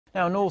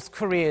Now, North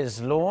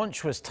Korea's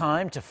launch was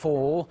timed to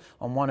fall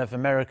on one of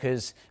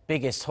America's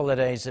biggest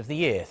holidays of the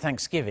year,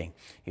 Thanksgiving.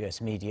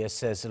 US media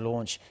says the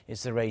launch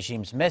is the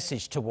regime's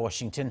message to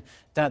Washington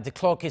that the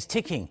clock is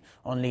ticking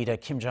on leader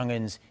Kim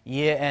Jong-un's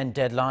year-end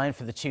deadline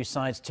for the two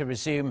sides to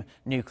resume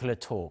nuclear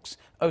talks.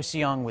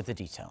 Soo-young with the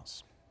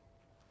details.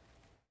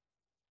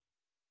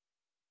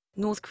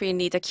 North Korean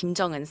leader Kim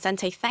Jong-un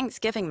sent a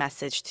Thanksgiving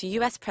message to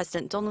US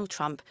President Donald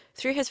Trump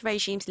through his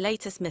regime's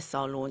latest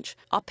missile launch,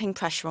 upping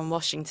pressure on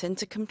Washington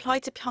to comply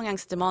to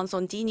Pyongyang's demands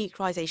on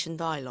denuclearization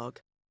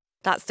dialogue.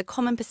 That's the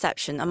common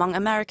perception among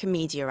American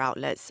media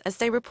outlets as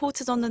they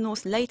reported on the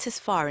North's latest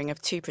firing of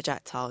two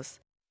projectiles.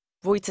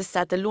 Reuters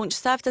said the launch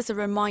served as a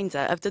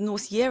reminder of the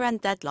North's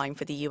year-end deadline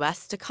for the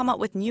US to come up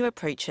with new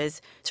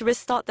approaches to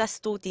restart their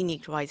stalled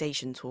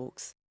denuclearization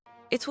talks.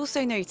 It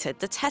also noted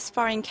the test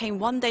firing came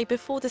one day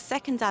before the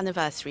second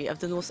anniversary of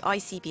the North's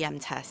ICBM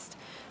test,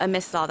 a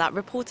missile that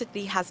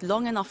reportedly has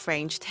long enough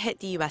range to hit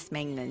the US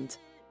mainland.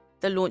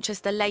 The launch is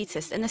the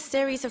latest in a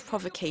series of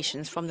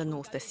provocations from the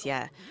North this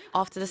year,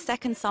 after the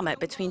second summit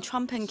between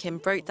Trump and Kim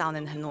broke down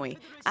in Hanoi,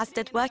 as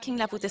did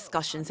working-level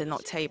discussions in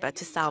October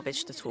to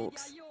salvage the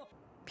talks.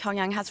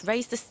 Pyongyang has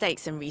raised the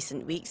stakes in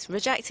recent weeks,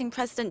 rejecting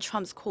President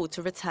Trump's call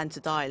to return to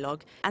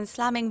dialogue and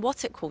slamming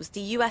what it calls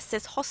the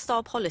US's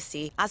hostile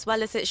policy as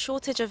well as its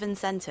shortage of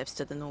incentives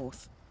to the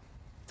North.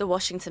 The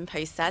Washington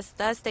Post says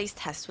Thursday's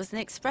test was an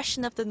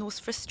expression of the North's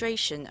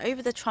frustration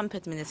over the Trump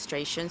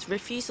administration's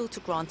refusal to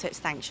grant it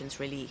sanctions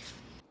relief.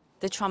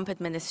 The Trump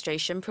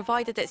administration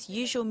provided its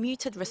usual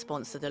muted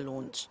response to the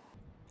launch.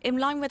 In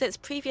line with its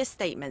previous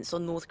statements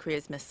on North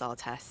Korea's missile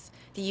tests,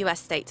 the US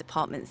State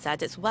Department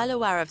said it's well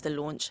aware of the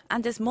launch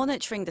and is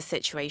monitoring the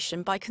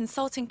situation by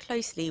consulting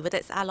closely with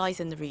its allies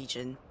in the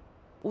region.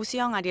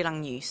 Soo-young, Arirang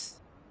News.